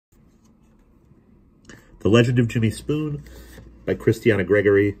The Legend of Jimmy Spoon by Kristiana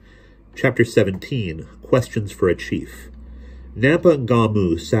Gregory. Chapter 17, Questions for a Chief. Nampa and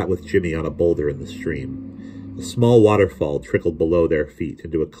Gamu sat with Jimmy on a boulder in the stream. A small waterfall trickled below their feet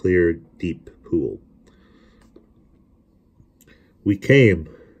into a clear, deep pool. We came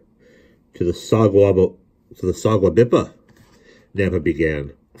to the Sagwabipa, Nampa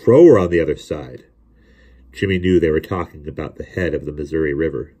began. Crow were on the other side. Jimmy knew they were talking about the head of the Missouri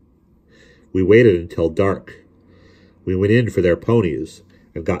River. We waited until dark. We went in for their ponies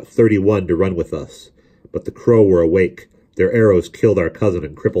and got 31 to run with us, but the Crow were awake. Their arrows killed our cousin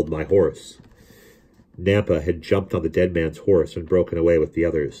and crippled my horse. Nampa had jumped on the dead man's horse and broken away with the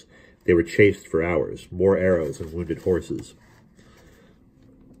others. They were chased for hours, more arrows and wounded horses.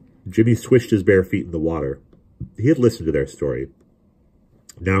 Jimmy swished his bare feet in the water. He had listened to their story.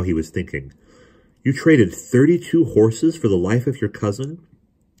 Now he was thinking, you traded 32 horses for the life of your cousin?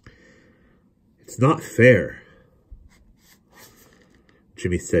 It's not fair,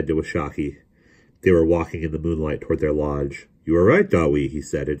 Jimmy said to Washaki. They were walking in the moonlight toward their lodge. You are right, Dawi, he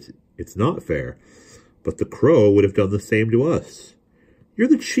said. It's not fair. But the Crow would have done the same to us. You're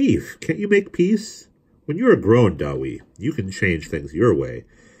the chief. Can't you make peace? When you're a grown Dawi, you can change things your way.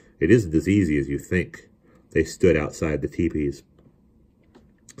 It isn't as easy as you think. They stood outside the teepees.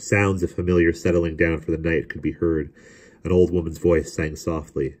 Sounds of familiar settling down for the night could be heard. An old woman's voice sang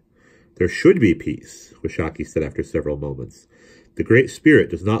softly. There should be peace, Washaki said after several moments. The Great Spirit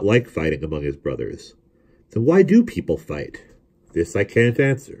does not like fighting among his brothers. Then why do people fight? This I can't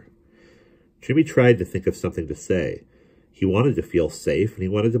answer. Jimmy tried to think of something to say. He wanted to feel safe, and he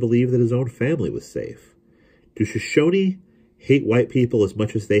wanted to believe that his own family was safe. Do Shoshone hate white people as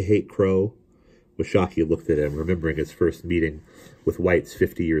much as they hate Crow? Washaki looked at him, remembering his first meeting with whites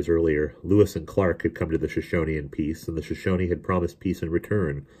 50 years earlier. Lewis and Clark had come to the Shoshone in peace, and the Shoshone had promised peace in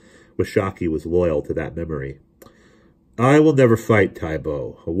return. Washaki was loyal to that memory. I will never fight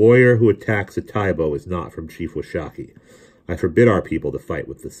Taibo. A warrior who attacks a Taibo is not from Chief Washaki. I forbid our people to fight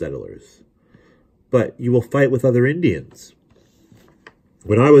with the settlers. But you will fight with other Indians.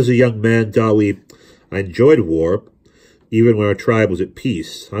 When I was a young man, Dawi, I enjoyed war. Even when our tribe was at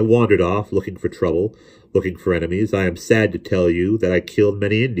peace, I wandered off, looking for trouble, looking for enemies. I am sad to tell you that I killed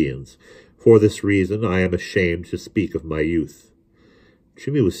many Indians. For this reason, I am ashamed to speak of my youth.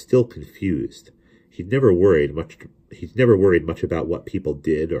 Jimmy was still confused. He'd never worried much about what people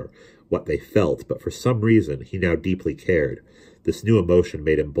did or what they felt, but for some reason, he now deeply cared. This new emotion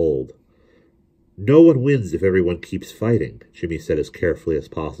made him bold. No one wins if everyone keeps fighting, Jimmy said as carefully as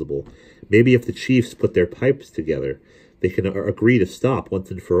possible. Maybe if the chiefs put their pipes together, they can agree to stop once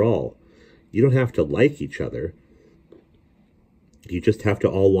and for all. You don't have to like each other. You just have to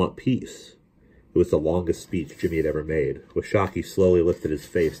all want peace. It was the longest speech Jimmy had ever made. Washaki slowly lifted his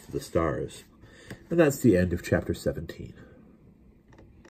face to the stars. And that's the end of chapter 17.